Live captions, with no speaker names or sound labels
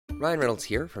Ryan Reynolds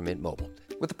here from Mint Mobile.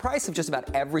 With the price of just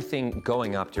about everything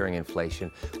going up during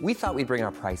inflation, we thought we'd bring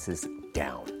our prices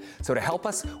down. So to help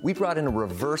us, we brought in a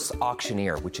reverse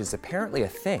auctioneer, which is apparently a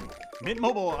thing. Mint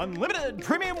Mobile Unlimited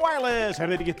Premium Wireless. How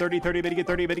to get 30, 30, bit to get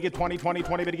 30, bit to get 20, 20,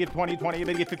 20, bit to get 20, 20,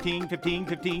 bit to get 15, 15,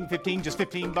 15, 15, just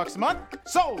 $15 a month?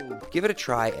 Sold! Give it a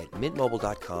try at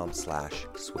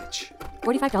mintmobile.com/switch.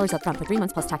 $45 up front for 3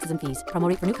 months plus taxes and fees. Promo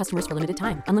rate for new customers for limited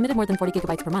time. Unlimited more than 40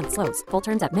 gigabytes per month. Slows full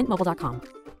terms at mintmobile.com.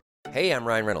 Hey, I'm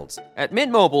Ryan Reynolds. At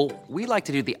Mint Mobile, we like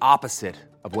to do the opposite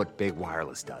of what Big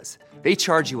Wireless does. They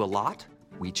charge you a lot,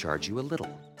 we charge you a little.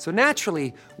 So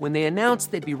naturally, when they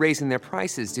announced they'd be raising their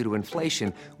prices due to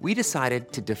inflation, we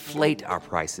decided to deflate our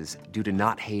prices due to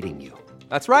not hating you.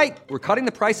 That's right. We're cutting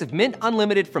the price of Mint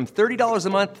Unlimited from $30 a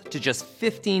month to just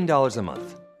 $15 a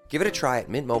month. Give it a try at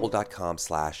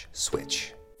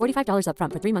mintmobile.com/switch. $45 up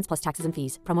front for 3 months plus taxes and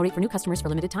fees. Promo rate for new customers for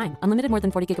limited time. Unlimited more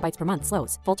than 40 gigabytes per month.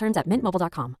 Slows full terms at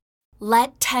mintmobile.com.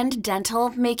 Let Tend Dental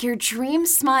make your dream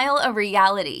smile a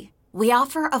reality. We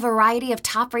offer a variety of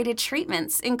top-rated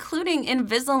treatments, including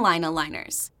Invisalign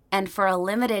aligners. And for a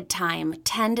limited time,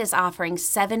 Tend is offering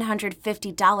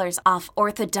 $750 off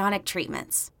orthodontic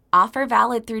treatments. Offer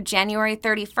valid through January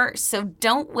 31st, so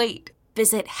don't wait.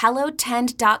 Visit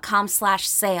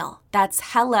hellotend.com/sale. That's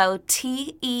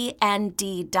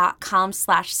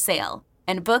hellotend.com/sale.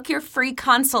 And book your free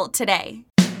consult today.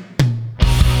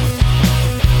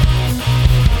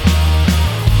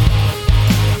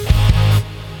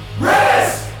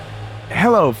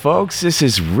 Hello, folks. This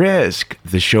is Risk,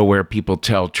 the show where people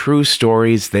tell true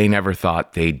stories they never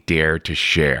thought they'd dare to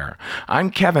share.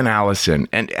 I'm Kevin Allison,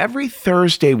 and every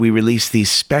Thursday we release these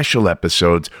special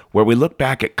episodes where we look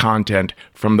back at content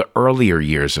from the earlier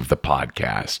years of the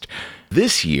podcast.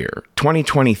 This year,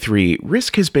 2023,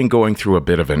 Risk has been going through a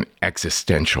bit of an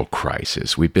existential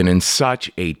crisis. We've been in such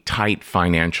a tight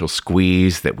financial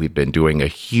squeeze that we've been doing a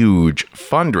huge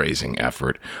fundraising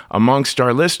effort amongst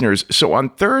our listeners. So on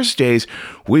Thursdays,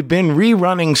 we've been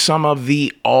rerunning some of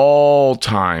the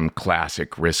all-time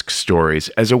classic Risk stories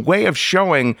as a way of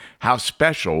showing how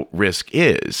special Risk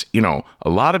is. You know, a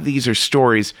lot of these are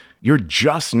stories you're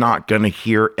just not going to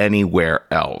hear anywhere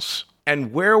else.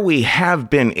 And where we have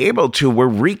been able to, we're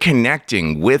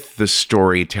reconnecting with the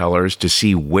storytellers to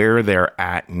see where they're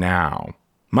at now.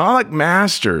 Malik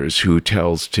Masters, who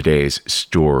tells today's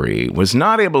story, was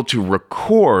not able to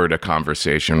record a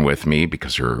conversation with me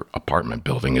because her apartment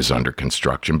building is under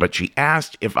construction, but she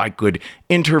asked if I could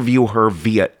interview her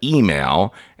via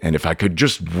email and if I could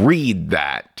just read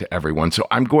that to everyone. So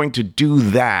I'm going to do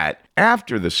that.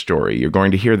 After the story, you're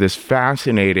going to hear this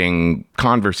fascinating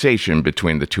conversation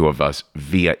between the two of us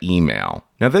via email.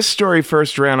 Now, this story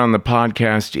first ran on the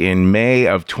podcast in May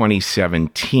of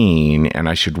 2017, and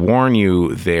I should warn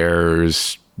you,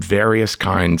 there's various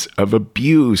kinds of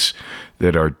abuse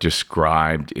that are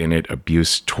described in it,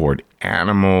 abuse toward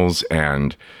animals,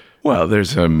 and, well,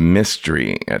 there's a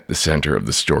mystery at the center of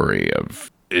the story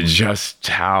of just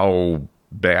how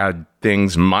bad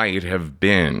things might have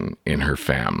been in her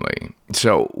family.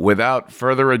 So without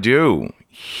further ado,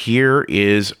 here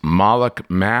is Malik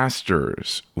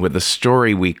Masters with a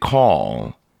story we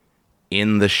call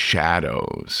In the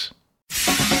Shadows.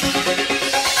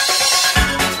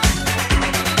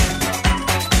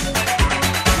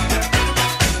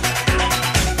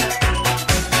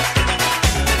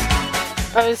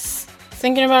 I was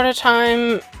thinking about a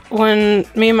time when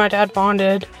me and my dad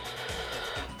bonded.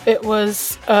 It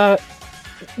was a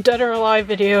Dead or Alive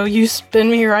video, You Spin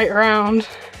Me Right Round,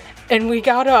 and we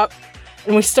got up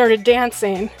and we started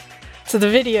dancing to the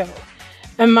video,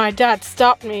 and my dad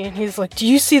stopped me and he's like, "Do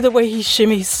you see the way he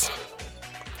shimmies?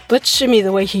 Let's shimmy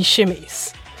the way he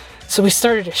shimmies." So we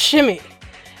started to shimmy,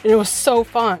 and it was so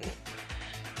fun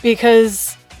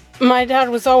because my dad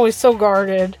was always so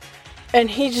guarded, and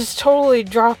he just totally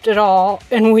dropped it all,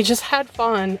 and we just had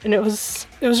fun, and it was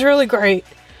really great.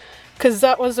 Because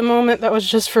that was a moment that was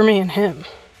just for me and him.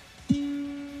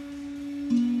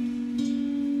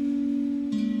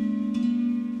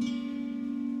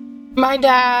 My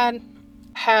dad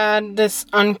had this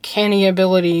uncanny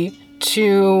ability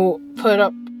to put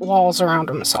up walls around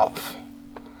himself.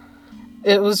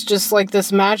 It was just like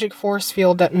this magic force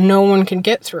field that no one could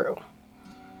get through.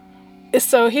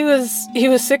 So he was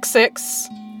 6'6",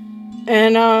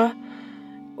 and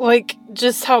like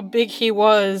just how big he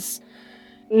was,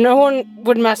 no one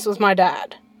would mess with my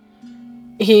dad.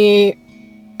 He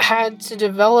had to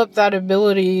develop that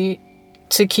ability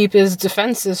to keep his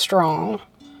defenses strong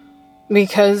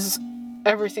because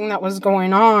everything that was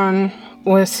going on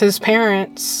with his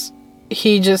parents,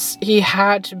 he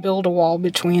had to build a wall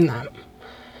between them.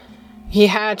 He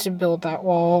had to build that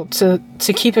wall to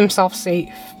keep himself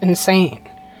safe and sane.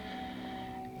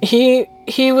 He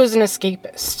was an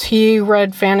escapist. He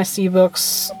read fantasy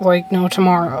books like no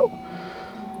tomorrow.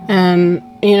 And,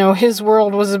 his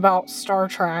world was about Star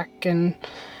Trek and,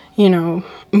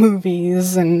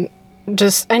 movies and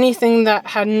just anything that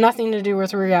had nothing to do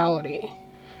with reality.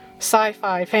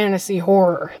 Sci-fi, fantasy,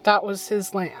 horror, that was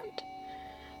his land.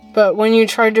 But when you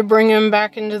tried to bring him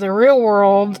back into the real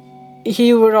world,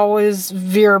 he would always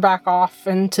veer back off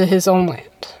into his own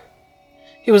land.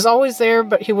 He was always there,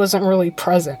 but he wasn't really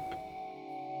present.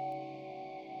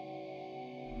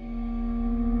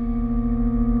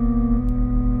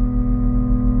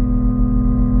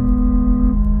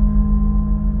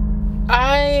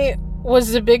 I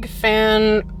was a big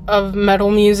fan of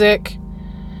metal music.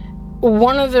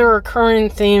 One of the recurring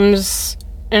themes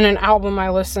in an album I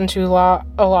listened to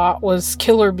a lot was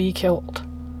Kill or Be Killed.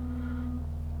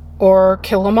 Or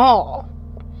Kill 'Em All.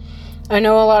 I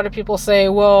know a lot of people say,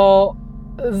 well,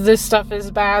 this stuff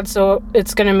is bad, so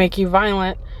it's going to make you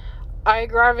violent. I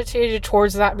gravitated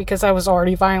towards that because I was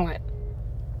already violent.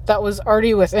 That was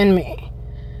already within me.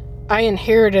 I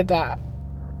inherited that.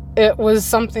 It was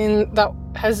something that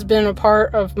has been a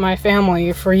part of my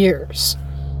family for years.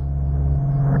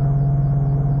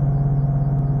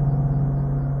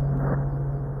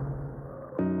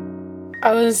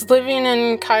 I was living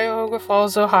in Cuyahoga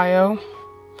Falls, Ohio,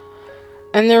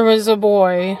 and there was a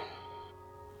boy.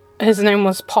 His name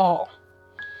was Paul.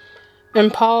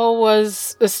 And Paul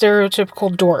was a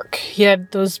stereotypical dork. He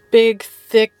had those big,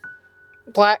 thick,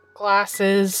 black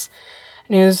glasses,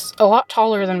 and he was a lot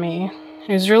taller than me.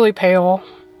 He was really pale.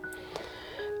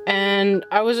 And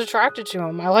I was attracted to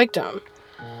him. I liked him.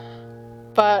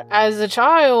 But as a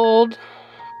child,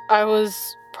 I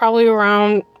was probably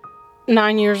around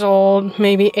 9 years old,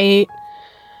 maybe 8.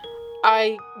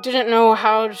 I didn't know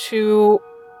how to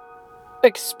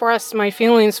express my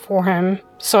feelings for him,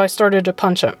 so I started to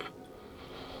punch him.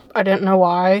 I didn't know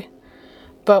why,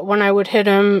 but when I would hit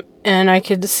him and I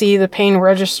could see the pain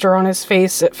register on his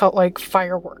face, it felt like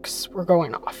fireworks were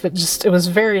going off. It was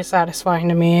very satisfying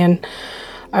to me, and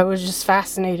I was just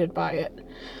fascinated by it.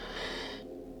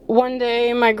 One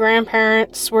day, my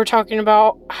grandparents were talking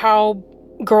about how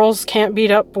girls can't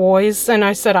beat up boys, and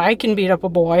I said, I can beat up a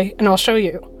boy, and I'll show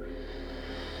you.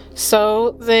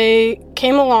 So they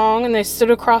came along and they stood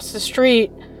across the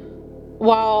street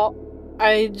while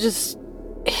I just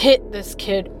hit this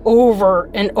kid over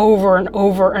and over and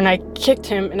over, and I kicked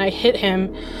him and I hit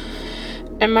him.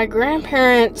 And my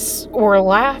grandparents were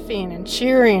laughing and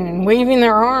cheering and waving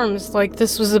their arms like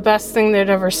this was the best thing they'd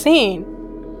ever seen.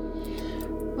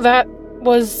 That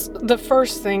was the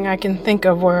first thing I can think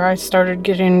of where I started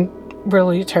getting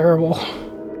really terrible.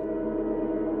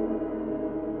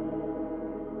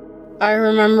 I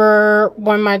remember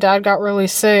when my dad got really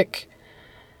sick,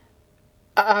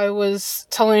 I was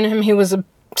telling him he was a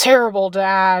terrible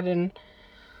dad, and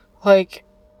like,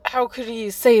 how could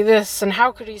he say this and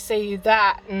how could he say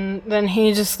that? And then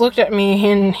he just looked at me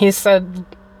and he said,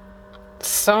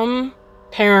 some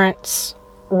parents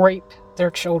rape their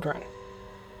children.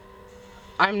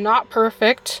 I'm not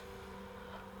perfect,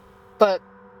 but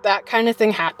that kind of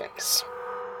thing happens.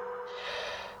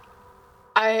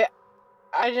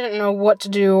 I didn't know what to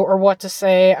do or what to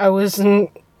say. I was in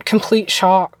complete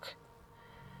shock.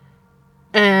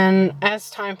 And as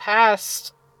time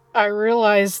passed, I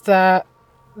realized that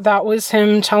was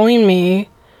him telling me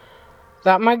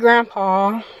that my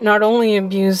grandpa not only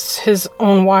abused his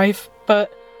own wife,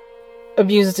 but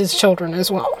abused his children as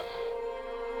well.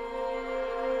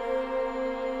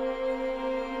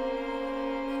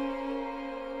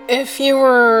 If you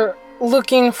were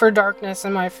looking for darkness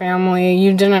in my family,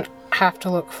 you didn't have to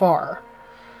look far.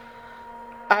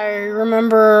 I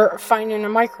remember finding a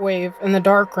microwave in the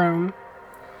dark room,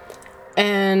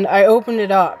 and I opened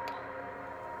it up,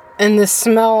 and the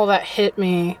smell that hit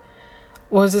me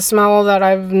was a smell that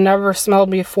I've never smelled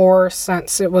before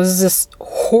since. It was this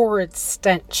horrid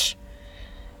stench.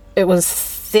 It was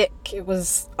thick, it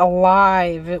was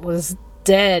alive, it was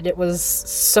dead, it was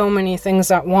so many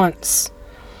things at once.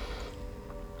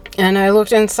 And I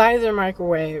looked inside the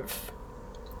microwave,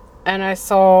 and I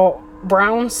saw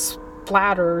brown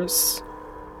splatters,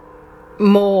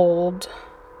 mold,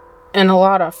 and a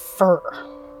lot of fur.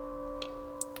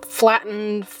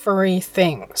 Flattened, furry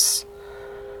things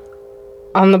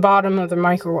on the bottom of the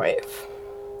microwave.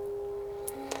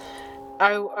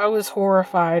 I was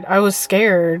horrified. I was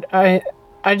scared. I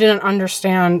didn't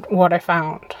understand what I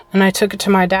found, and I took it to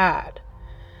my dad.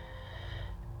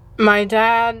 My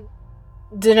dad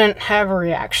didn't have a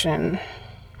reaction.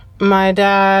 My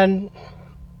dad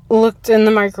looked in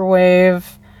the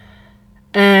microwave,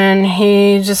 and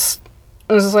he just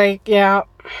was like, yeah,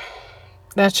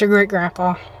 that's your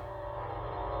great-grandpa.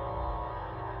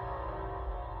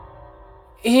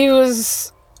 He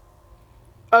was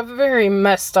a very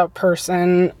messed up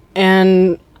person,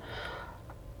 and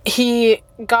he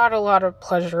got a lot of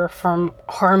pleasure from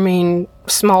harming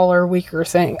smaller, weaker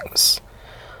things.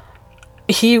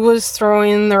 He was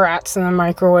throwing the rats in the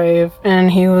microwave,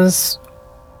 and he was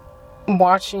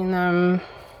watching them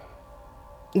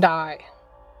die.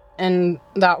 And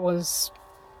that was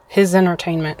his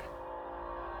entertainment.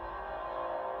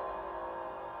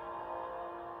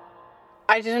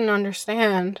 I didn't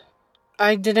understand.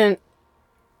 I didn't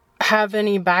have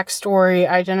any backstory.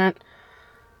 I didn't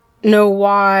know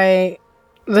why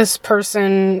this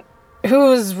person, who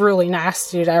was really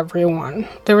nasty to everyone,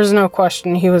 there was no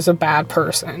question he was a bad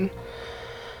person.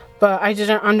 But I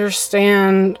didn't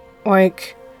understand,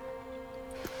 like,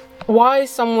 why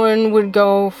someone would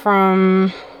go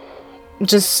from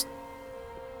just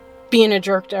being a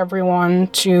jerk to everyone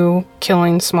to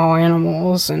killing small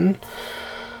animals. And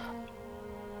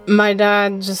my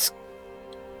dad just,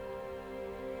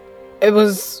 it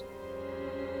was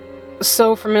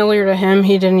so familiar to him,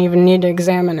 he didn't even need to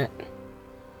examine it.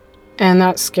 And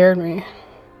that scared me.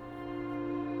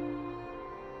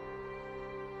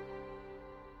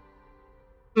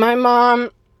 My mom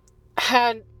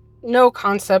had no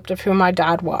concept of who my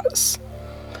dad was.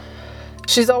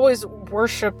 She's always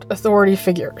worshipped authority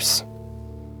figures.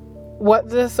 What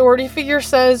the authority figure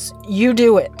says, you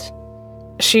do it.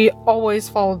 She always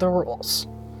followed the rules.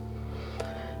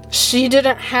 She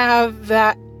didn't have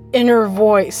that inner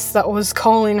voice that was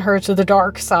calling her to the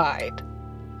dark side,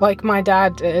 like my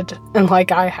dad did, and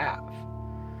like I have.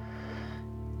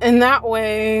 In that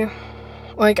way,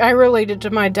 like, I related to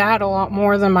my dad a lot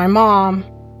more than my mom,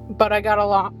 but I got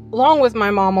along with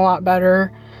my mom a lot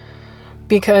better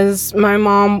because my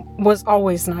mom was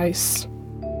always nice.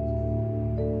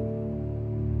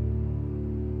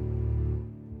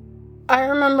 I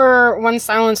remember when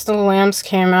Silence of the Lambs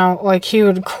came out, like, he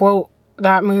would quote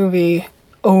that movie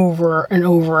over and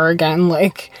over again,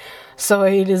 like, so I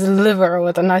ate his liver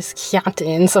with a nice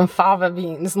Chianti and some fava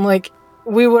beans, and, like,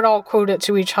 we would all quote it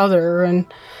to each other,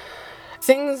 and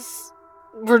things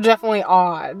were definitely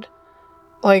odd,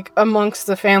 like, amongst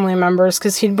the family members,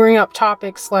 because he'd bring up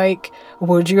topics like,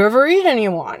 would you ever eat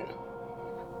anyone?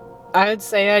 I'd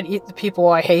say I'd eat the people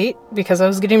I hate, because I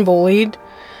was getting bullied,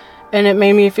 and it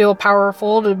made me feel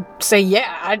powerful to say,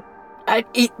 yeah, I'd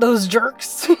eat those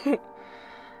jerks.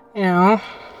 You know?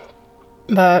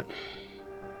 But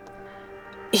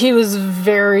he was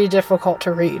very difficult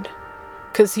to read,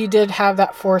 because he did have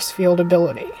that force field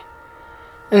ability.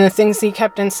 And the things he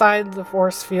kept inside the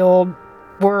force field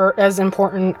were as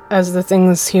important as the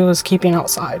things he was keeping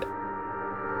outside.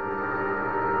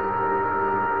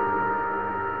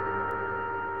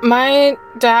 My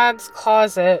dad's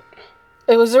closet,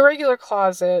 it was a regular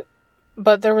closet,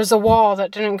 but there was a wall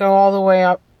that didn't go all the way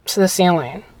up to the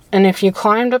ceiling. And if you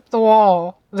climbed up the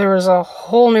wall, there was a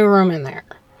whole new room in there.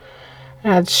 It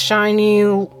had shiny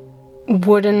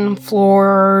wooden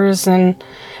floors, and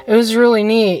it was really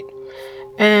neat.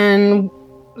 And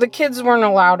the kids weren't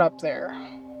allowed up there.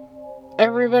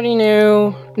 Everybody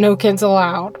knew, no kids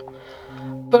allowed.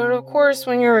 But of course,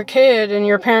 when you're a kid and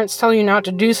your parents tell you not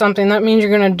to do something, that means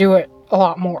you're going to do it a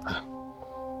lot more.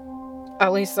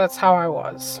 At least that's how I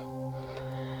was.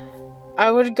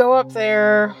 I would go up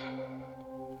there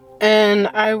and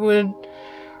I would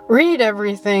read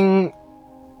everything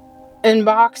in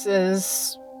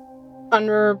boxes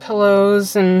under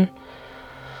pillows and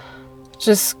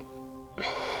just...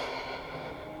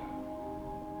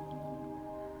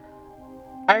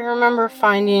 I remember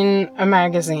finding a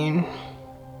magazine,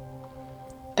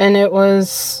 and it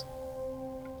was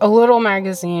a little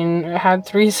magazine. It had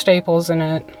 3 staples in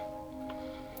it,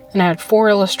 and it had 4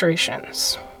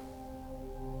 illustrations.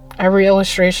 Every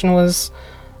illustration was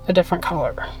a different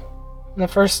color. The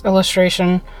first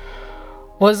illustration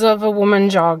was of a woman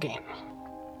jogging,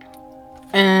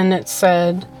 and it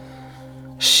said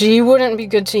she wouldn't be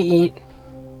good to eat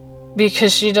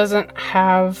because she doesn't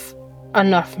have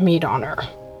enough meat on her.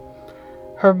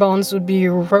 Her bones would be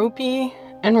ropey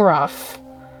and rough,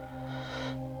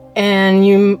 and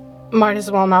you might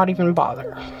as well not even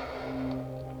bother.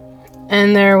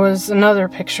 And there was another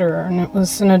picture, and it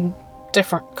was in a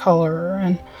different color,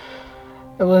 and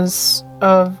it was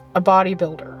of a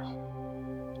bodybuilder.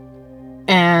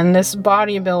 And this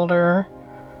bodybuilder,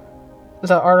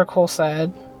 the article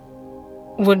said,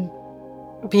 would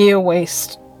be a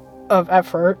waste of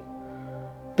effort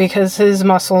because his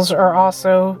muscles are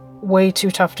also way too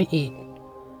tough to eat.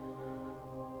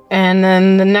 And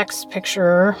then the next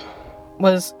picture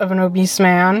was of an obese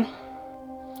man.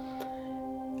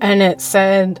 And it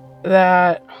said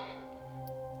that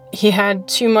he had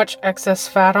too much excess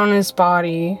fat on his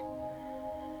body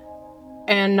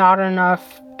and not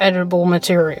enough edible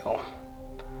material.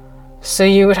 So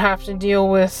you would have to deal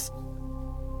with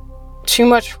too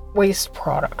much waste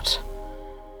product.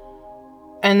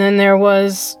 And then there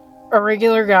was a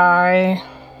regular guy,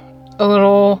 a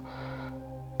little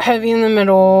heavy in the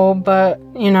middle, but,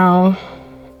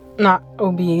 not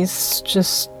obese,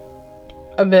 just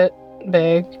a bit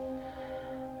big.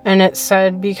 And it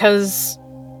said because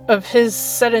of his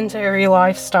sedentary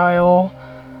lifestyle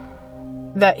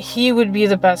that he would be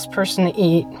the best person to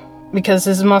eat because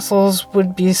his muscles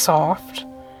would be soft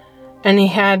and he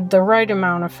had the right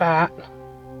amount of fat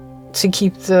to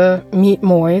keep the meat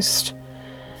moist,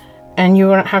 and you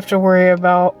wouldn't have to worry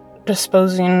about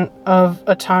disposing of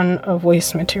a ton of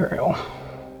waste material.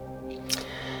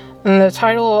 And the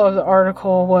title of the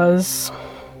article was,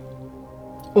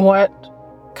 "What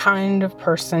kind of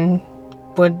person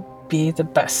would be the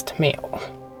best meal?"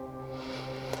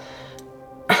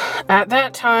 At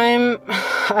that time,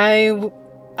 I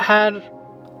had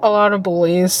a lot of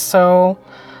bullies, so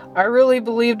I really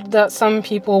believed that some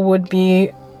people would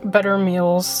be better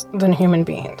meals than human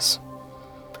beings.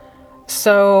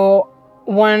 So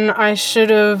when I should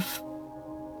have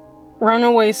run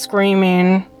away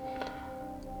screaming,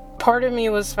 part of me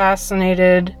was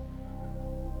fascinated,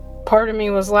 part of me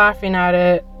was laughing at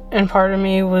it, and part of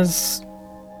me was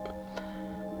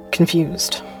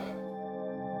confused.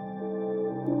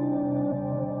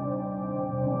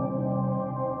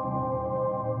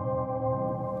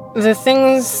 The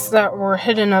things that were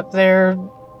hidden up there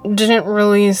didn't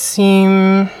really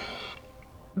seem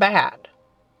bad.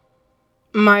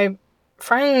 My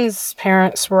friends'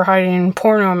 parents were hiding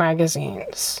porno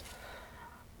magazines.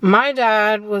 My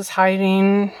dad was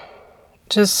hiding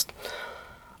just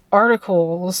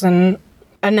articles and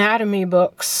anatomy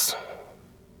books.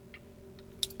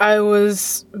 I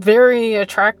was very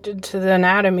attracted to the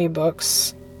anatomy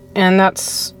books, and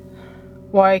that's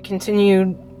why I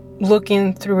continued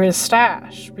looking through his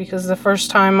stash, because the first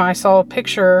time I saw a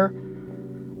picture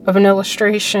of an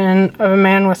illustration of a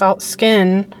man without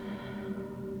skin,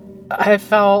 I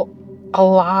felt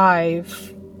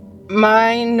alive.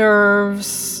 My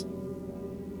nerves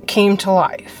came to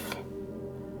life.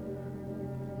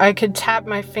 I could tap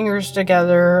my fingers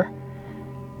together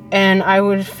and I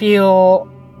would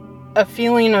feel a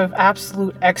feeling of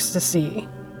absolute ecstasy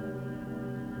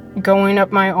going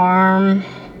up my arm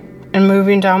and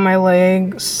moving down my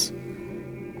legs,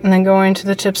 and then going to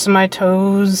the tips of my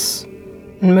toes,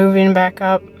 and moving back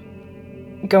up,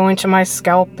 going to my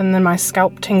scalp, and then my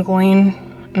scalp tingling.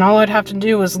 And all I'd have to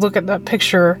do was look at that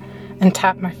picture and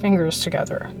tap my fingers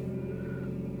together.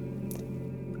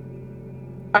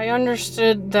 I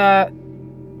understood that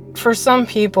for some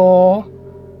people,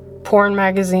 porn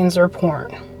magazines are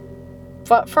porn.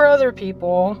 But for other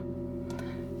people,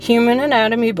 human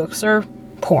anatomy books are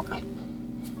porn.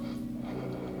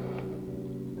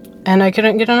 And I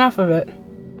couldn't get enough of it.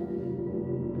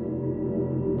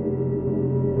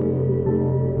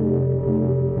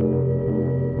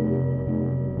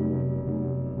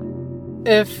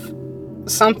 If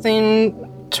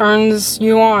something turns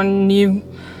you on,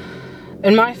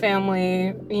 in my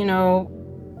family,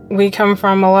 we come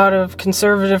from a lot of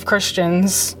conservative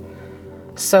Christians,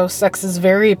 so sex is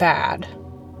very bad.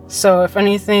 So if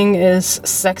anything is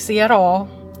sexy at all,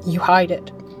 you hide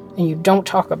it, and you don't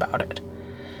talk about it.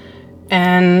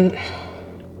 And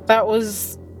that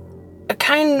was a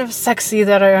kind of sexy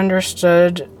that I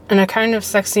understood, and a kind of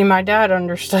sexy my dad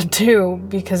understood too,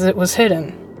 because it was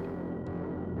hidden.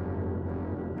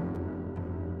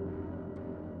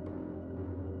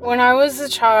 When I was a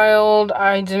child,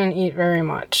 I didn't eat very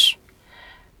much.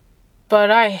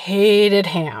 But I hated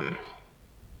ham.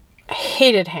 I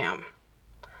hated ham.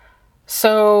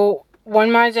 So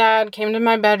when my dad came to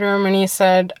my bedroom and he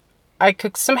said, "I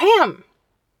cooked some ham.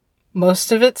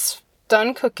 Most of it's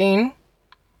done cooking.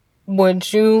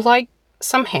 Would you like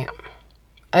some ham?"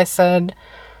 I said,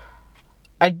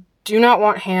 "I do not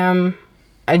want ham.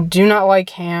 I do not like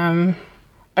ham.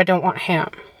 I don't want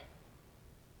ham."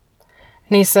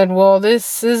 And he said, "Well,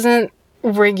 this isn't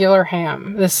regular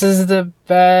ham. This is the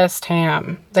best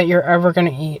ham that you're ever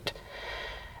going to eat.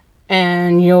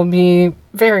 And you'll be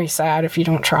very sad if you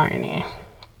don't try any."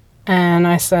 And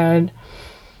I said,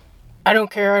 "I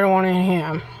don't care. I don't want any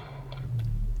ham."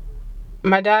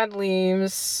 My dad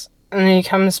leaves, and he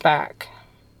comes back.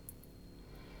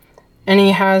 And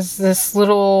he has this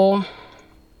little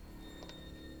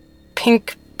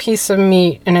pink piece of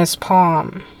meat in his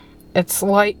palm. It's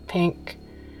light pink.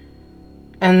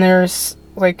 And there's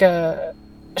like a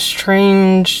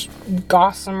strange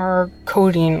gossamer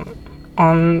coating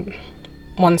on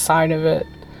one side of it.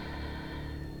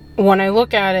 When I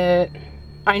look at it,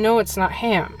 I know it's not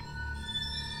ham.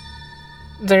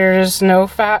 There's no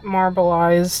fat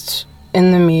marbleized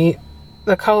in the meat.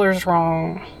 The color's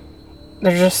wrong.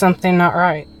 There's just something not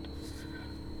right.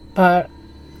 But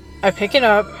I pick it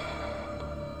up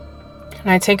and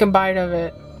I take a bite of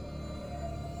it,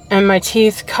 and my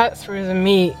teeth cut through the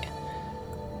meat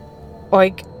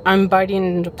like I'm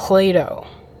biting into Play-Doh.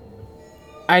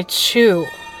 I chew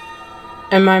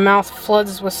and my mouth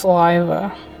floods with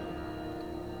saliva.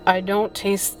 I don't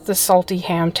taste the salty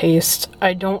ham taste.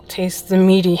 I don't taste the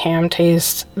meaty ham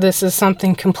taste. This is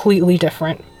something completely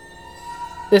different.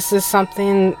 This is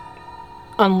something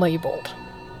unlabeled.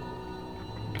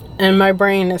 And my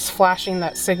brain is flashing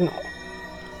that signal.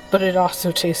 But it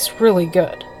also tastes really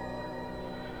good.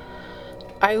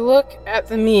 I look at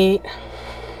the meat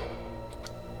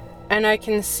and I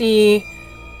can see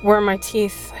where my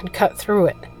teeth had cut through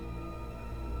it.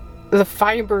 The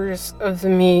fibers of the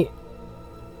meat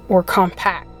were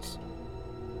compact.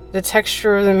 The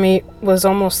texture of the meat was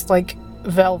almost like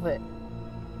velvet.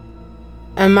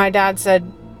 And my dad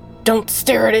said, "Don't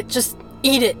stare at it, just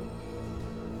eat it."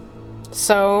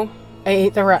 So I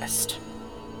ate the rest.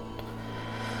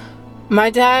 My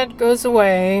dad goes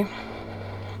away,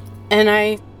 and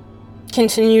I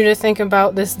continue to think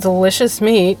about this delicious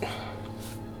meat,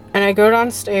 and I go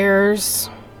downstairs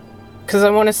because I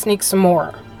want to sneak some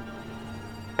more.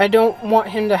 I don't want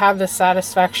him to have the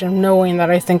satisfaction of knowing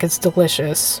that I think it's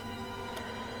delicious.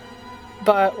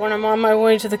 But when I'm on my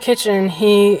way to the kitchen,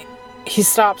 he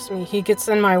stops me. He gets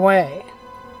in my way.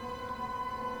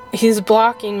 He's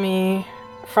blocking me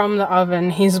from the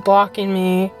oven. He's blocking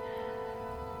me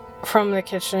from the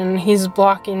kitchen. He's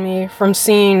blocking me from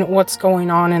seeing what's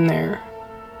going on in there.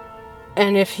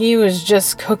 And if he was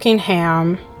just cooking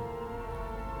ham,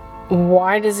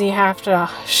 why does he have to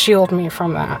shield me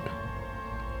from that?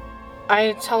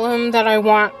 I tell him that I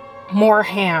want more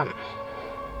ham.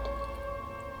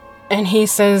 And he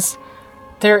says,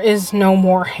 "There is no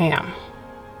more ham."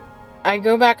 I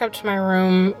go back up to my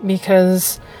room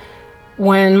because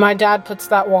when my dad puts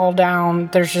that wall down,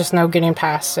 there's just no getting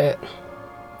past it.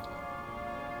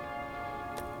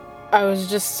 I was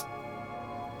just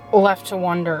left to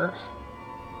wonder,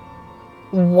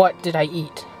 what did I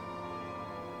eat?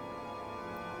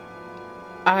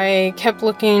 I kept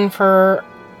looking for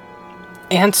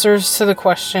answers to the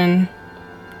question.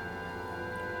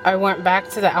 I went back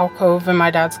to the alcove in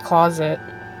my dad's closet,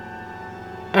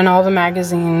 and all the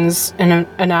magazines and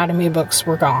anatomy books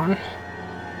were gone.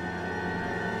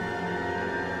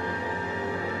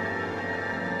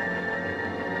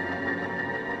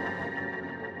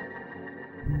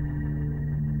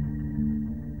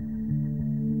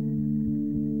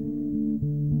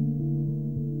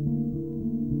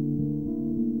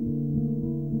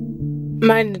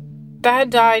 My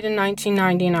dad died in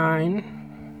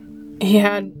 1999. He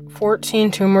had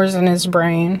 14 tumors in his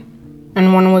brain,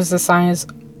 and one was the size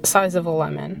of a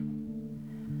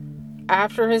lemon.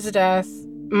 After his death,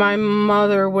 my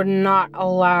mother would not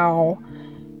allow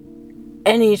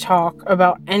any talk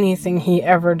about anything he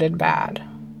ever did bad.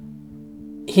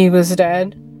 He was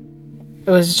dead.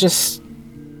 It was just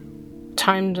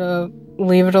time to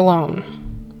leave it alone.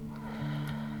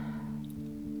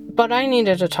 But I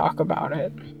needed to talk about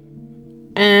it.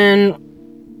 And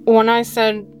when I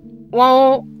said,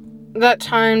 "Well, that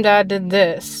time Dad did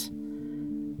this,"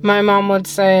 my mom would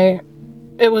say,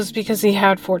 "It was because he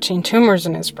had 14 tumors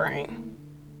in his brain."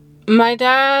 My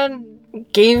dad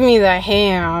gave me the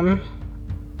ham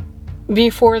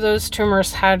before those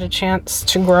tumors had a chance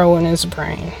to grow in his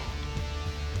brain.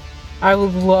 I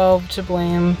would love to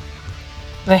blame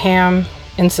the ham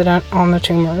incident on the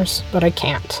tumors, but I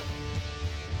can't.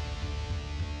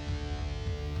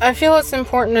 I feel it's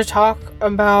important to talk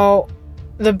about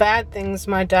the bad things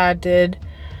my dad did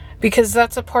because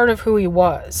that's a part of who he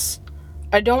was.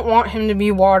 I don't want him to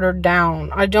be watered down.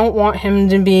 I don't want him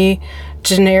to be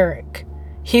generic.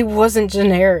 He wasn't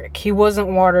generic. He wasn't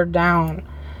watered down.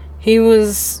 He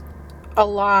was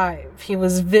alive. He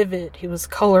was vivid. He was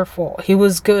colorful. He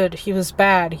was good. He was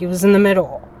bad. He was in the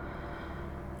middle.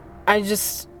 I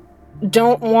just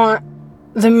don't want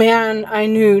the man I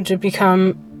knew to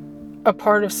become a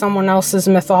part of someone else's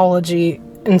mythology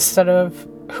instead of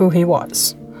who he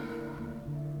was.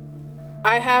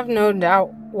 I have no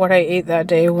doubt what I ate that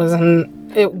day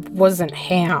wasn't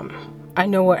ham. I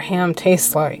know what ham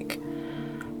tastes like.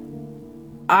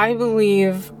 I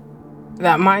believe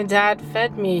that my dad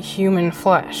fed me human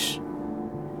flesh.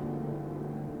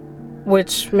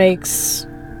 which makes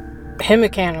him a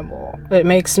cannibal. It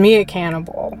makes me a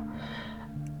cannibal.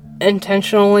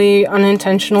 Intentionally,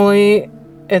 unintentionally,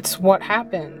 it's what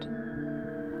happened.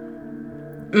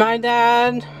 My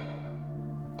dad,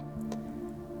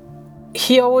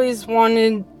 he always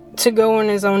wanted to go in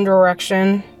his own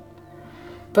direction,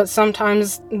 but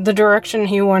sometimes the direction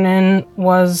he went in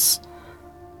was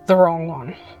the wrong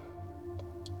one.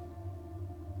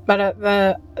 But at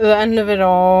the end of it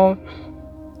all,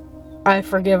 I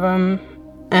forgive him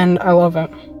and I love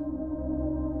him.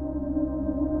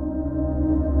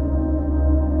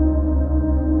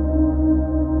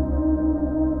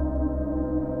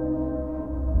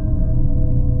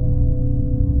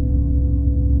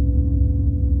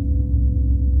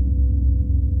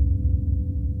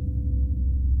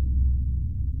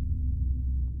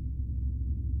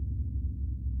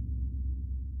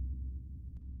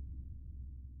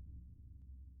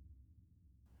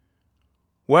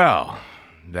 Well,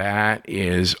 that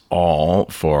is all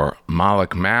for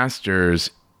Malik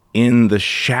Masters in the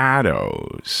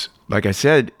Shadows. Like I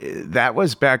said, that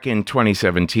was back in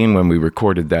 2017 when we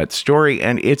recorded that story,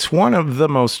 and it's one of the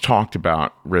most talked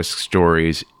about risk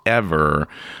stories ever.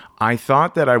 I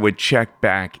thought that I would check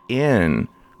back in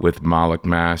with Malik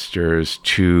Masters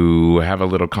to have a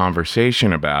little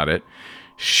conversation about it.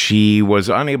 She was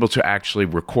unable to actually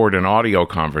record an audio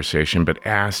conversation, but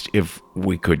asked if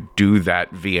we could do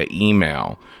that via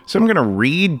email. So I'm going to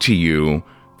read to you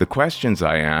the questions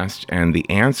I asked and the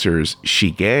answers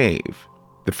she gave.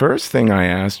 The first thing I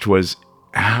asked was,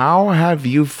 how have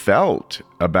you felt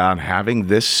about having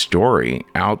this story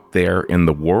out there in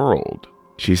the world?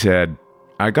 She said,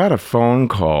 I got a phone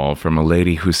call from a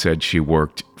lady who said she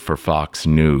worked for Fox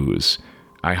News.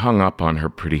 I hung up on her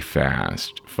pretty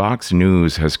fast. Fox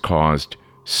News has caused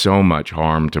so much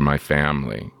harm to my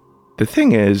family. The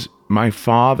thing is, my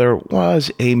father was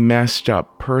a messed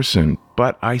up person,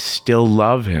 but I still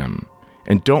love him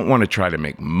and don't want to try to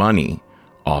make money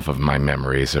off of my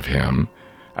memories of him.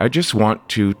 I just want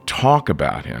to talk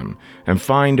about him and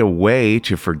find a way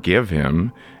to forgive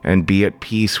him and be at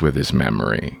peace with his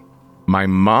memory. My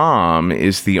mom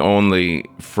is the only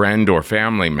friend or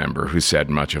family member who said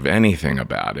much of anything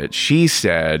about it. She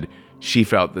said she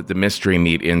felt that the mystery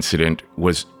meat incident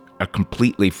was a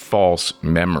completely false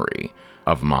memory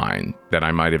of mine that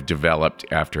I might have developed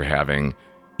after having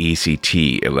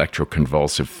ECT,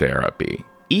 electroconvulsive therapy.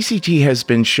 ECT has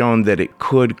been shown that it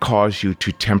could cause you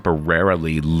to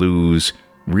temporarily lose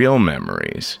real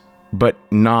memories, but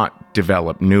not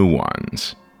develop new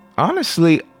ones.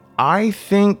 Honestly, I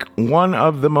think one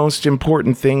of the most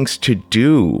important things to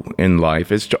do in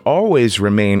life is to always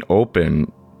remain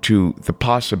open to the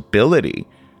possibility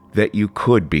that you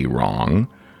could be wrong.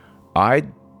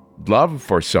 I'd love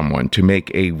for someone to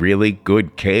make a really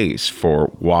good case for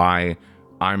why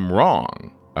I'm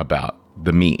wrong about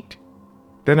the meat.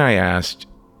 Then I asked,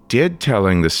 did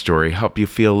telling the story help you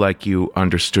feel like you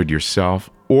understood yourself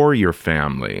or your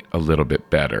family a little bit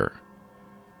better?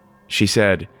 She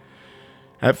said,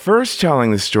 at first, telling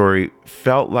the story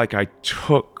felt like I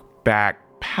took back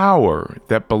power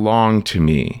that belonged to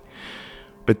me.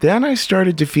 But then I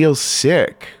started to feel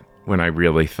sick when I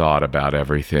really thought about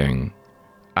everything.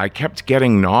 I kept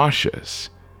getting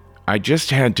nauseous. I just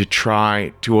had to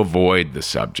try to avoid the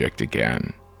subject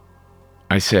again.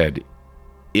 I said,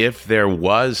 if there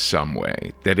was some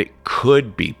way that it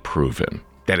could be proven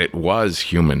that it was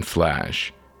human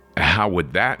flesh, how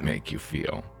would that make you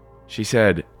feel? She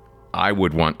said, I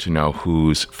would want to know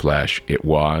whose flesh it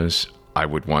was. I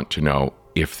would want to know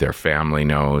if their family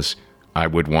knows. I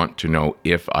would want to know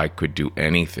if I could do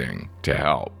anything to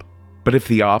help. But if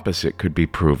the opposite could be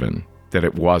proven, that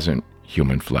it wasn't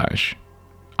human flesh,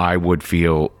 I would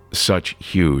feel such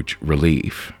huge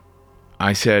relief.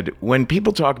 I said, when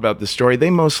people talk about the story, they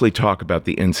mostly talk about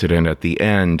the incident at the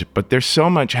end, but there's so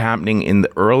much happening in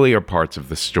the earlier parts of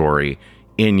the story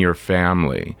in your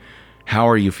family. How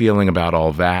are you feeling about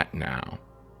all that now?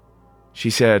 She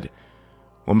said,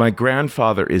 well, my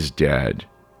grandfather is dead,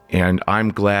 and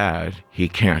I'm glad he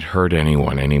can't hurt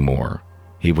anyone anymore.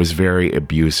 He was very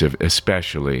abusive,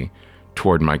 especially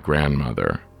toward my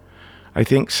grandmother. I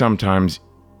think sometimes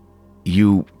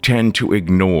you tend to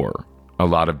ignore a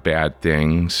lot of bad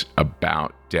things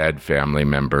about dead family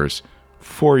members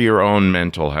for your own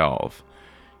mental health.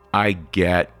 I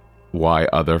get why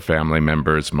other family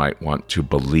members might want to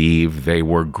believe they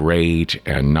were great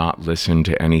and not listen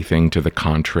to anything to the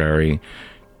contrary.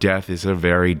 Death is a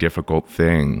very difficult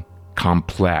thing,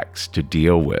 complex to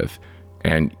deal with,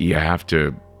 and you have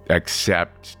to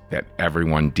accept that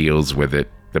everyone deals with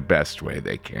it the best way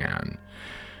they can.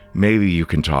 Maybe you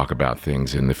can talk about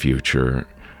things in the future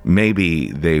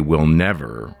maybe they will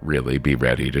never really be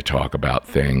ready to talk about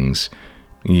things.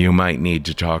 You might need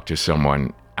to talk to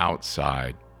someone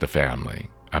outside the family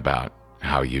about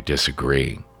how you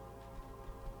disagree.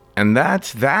 And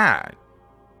that's that.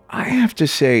 I have to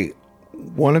say,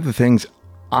 one of the things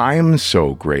I'm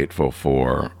so grateful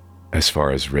for, as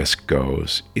far as risk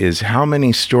goes, is how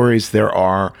many stories there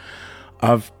are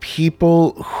of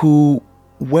people who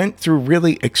went through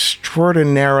really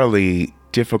extraordinarily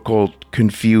difficult,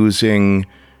 confusing,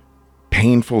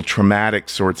 painful, traumatic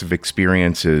sorts of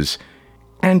experiences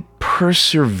and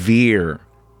persevere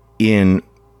in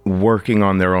working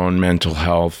on their own mental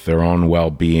health, their own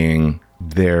well-being,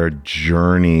 their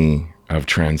journey of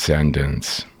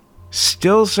transcendence.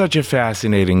 Still such a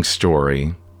fascinating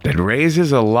story that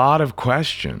raises a lot of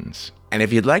questions. And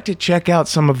if you'd like to check out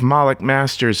some of Malik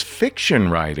Master's fiction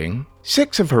writing,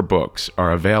 6 of her books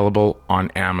are available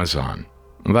on Amazon.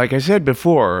 Like I said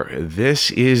before,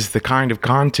 this is the kind of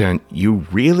content you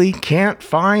really can't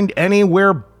find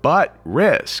anywhere but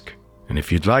Risk. And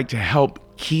if you'd like to help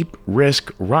keep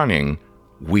Risk running,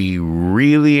 we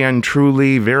really and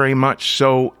truly very much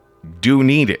so do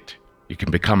need it. You can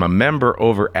become a member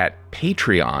over at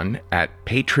Patreon at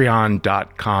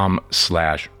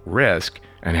patreon.com/risk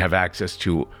and have access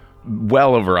to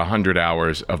well over 100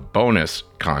 hours of bonus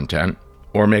content,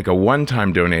 or make a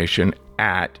one-time donation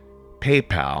at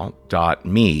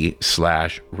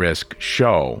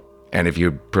paypal.me/riskshow. And if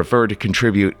you prefer to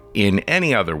contribute in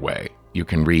any other way, you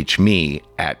can reach me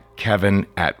at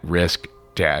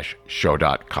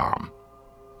kevin@risk-show.com.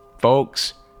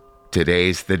 Folks,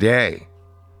 today's the day.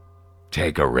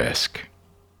 Take a risk.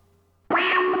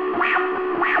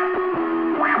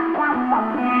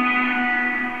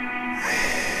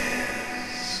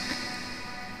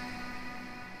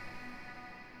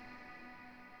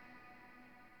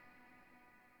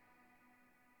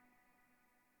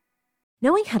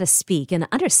 Knowing how to speak and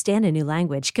understand a new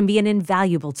language can be an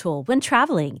invaluable tool when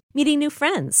traveling, meeting new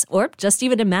friends, or just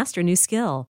even to master a new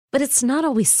skill. But it's not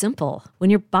always simple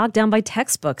when you're bogged down by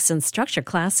textbooks and structured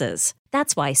classes.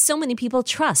 That's why so many people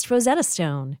trust Rosetta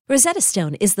Stone. Rosetta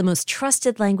Stone is the most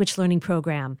trusted language learning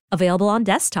program, available on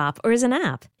desktop or as an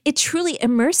app. It truly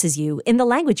immerses you in the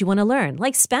language you want to learn,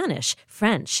 like Spanish,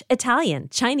 French, Italian,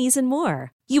 Chinese, and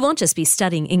more. You won't just be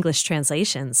studying English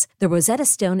translations. The Rosetta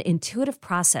Stone intuitive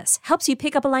process helps you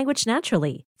pick up a language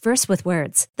naturally, first with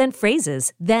words, then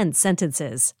phrases, then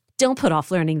sentences. Don't put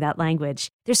off learning that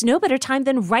language. There's no better time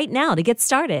than right now to get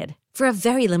started. For a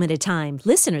very limited time,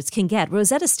 listeners can get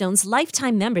Rosetta Stone's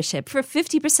lifetime membership for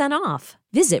 50% off.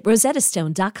 Visit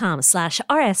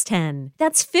rosettastone.com/rs10.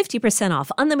 That's 50%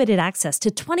 off unlimited access to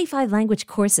 25 language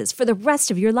courses for the rest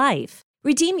of your life.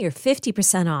 Redeem your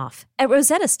 50% off at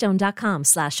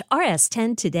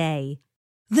rosettastone.com/rs10 today.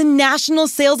 The national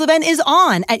sales event is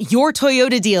on at your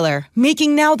Toyota dealer,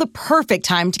 making now the perfect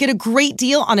time to get a great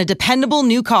deal on a dependable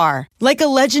new car. Like a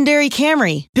legendary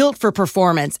Camry, built for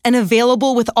performance and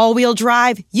available with all-wheel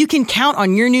drive, you can count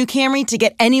on your new Camry to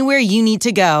get anywhere you need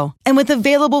to go. And with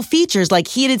available features like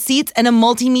heated seats and a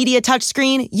multimedia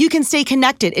touchscreen, you can stay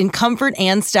connected in comfort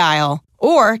and style.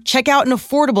 Or check out an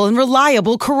affordable and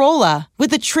reliable Corolla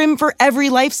with a trim for every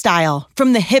lifestyle,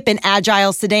 from the hip and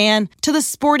agile sedan to the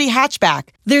sporty hatchback.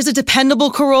 There's a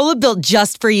dependable Corolla built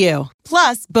just for you.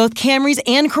 Plus, both Camrys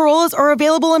and Corollas are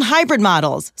available in hybrid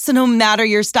models, so no matter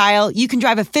your style, you can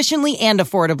drive efficiently and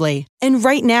affordably. And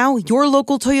right now, your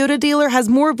local Toyota dealer has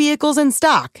more vehicles in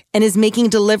stock and is making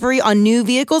delivery on new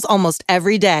vehicles almost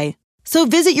every day. So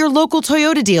visit your local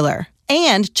Toyota dealer.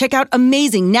 And check out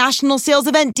amazing national sales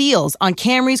event deals on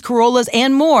Camrys, Corollas,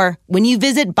 and more when you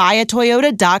visit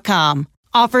buyatoyota.com.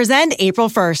 Offers end April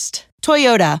 1st.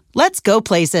 Toyota, let's go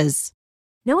places.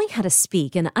 Knowing how to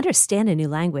speak and understand a new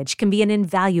language can be an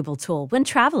invaluable tool when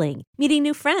traveling, meeting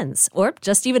new friends, or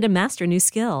just even to master a new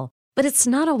skill. But it's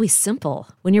not always simple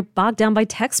when you're bogged down by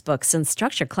textbooks and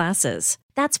structured classes.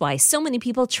 That's why so many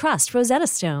people trust Rosetta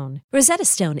Stone. Rosetta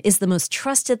Stone is the most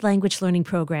trusted language learning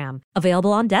program,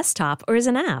 available on desktop or as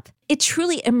an app. It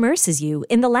truly immerses you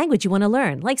in the language you want to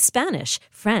learn, like Spanish,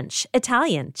 French,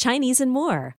 Italian, Chinese, and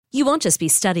more. You won't just be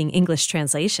studying English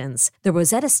translations. The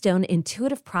Rosetta Stone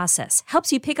intuitive process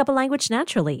helps you pick up a language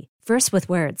naturally, first with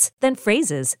words, then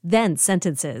phrases, then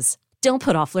sentences. Don't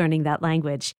put off learning that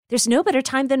language. There's no better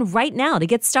time than right now to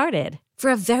get started.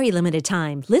 For a very limited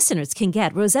time, listeners can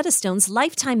get Rosetta Stone's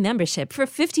lifetime membership for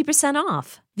 50%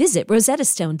 off. Visit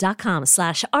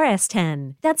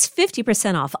rosettastone.com/rs10. That's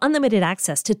 50% off unlimited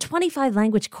access to 25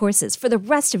 language courses for the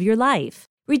rest of your life.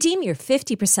 Redeem your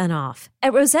 50% off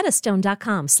at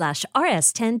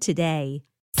rosettastone.com/rs10 today.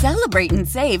 Celebrate and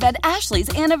save at Ashley's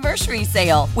Anniversary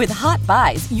Sale. With Hot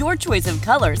Buys, your choice of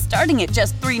colors starting at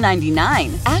just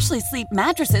 $3.99. Ashley Sleep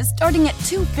mattresses starting at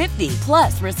 $2.50.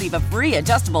 Plus, receive a free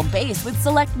adjustable base with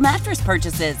select mattress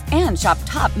purchases. And shop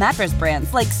top mattress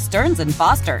brands like Stearns &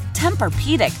 Foster,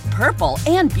 Tempur-Pedic, Purple,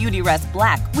 and Beautyrest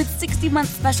Black with 60-month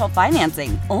special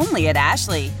financing. Only at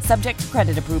Ashley. Subject to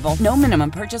credit approval. No minimum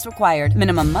purchase required.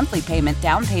 Minimum monthly payment,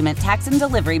 down payment, tax, and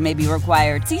delivery may be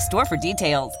required. See store for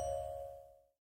details.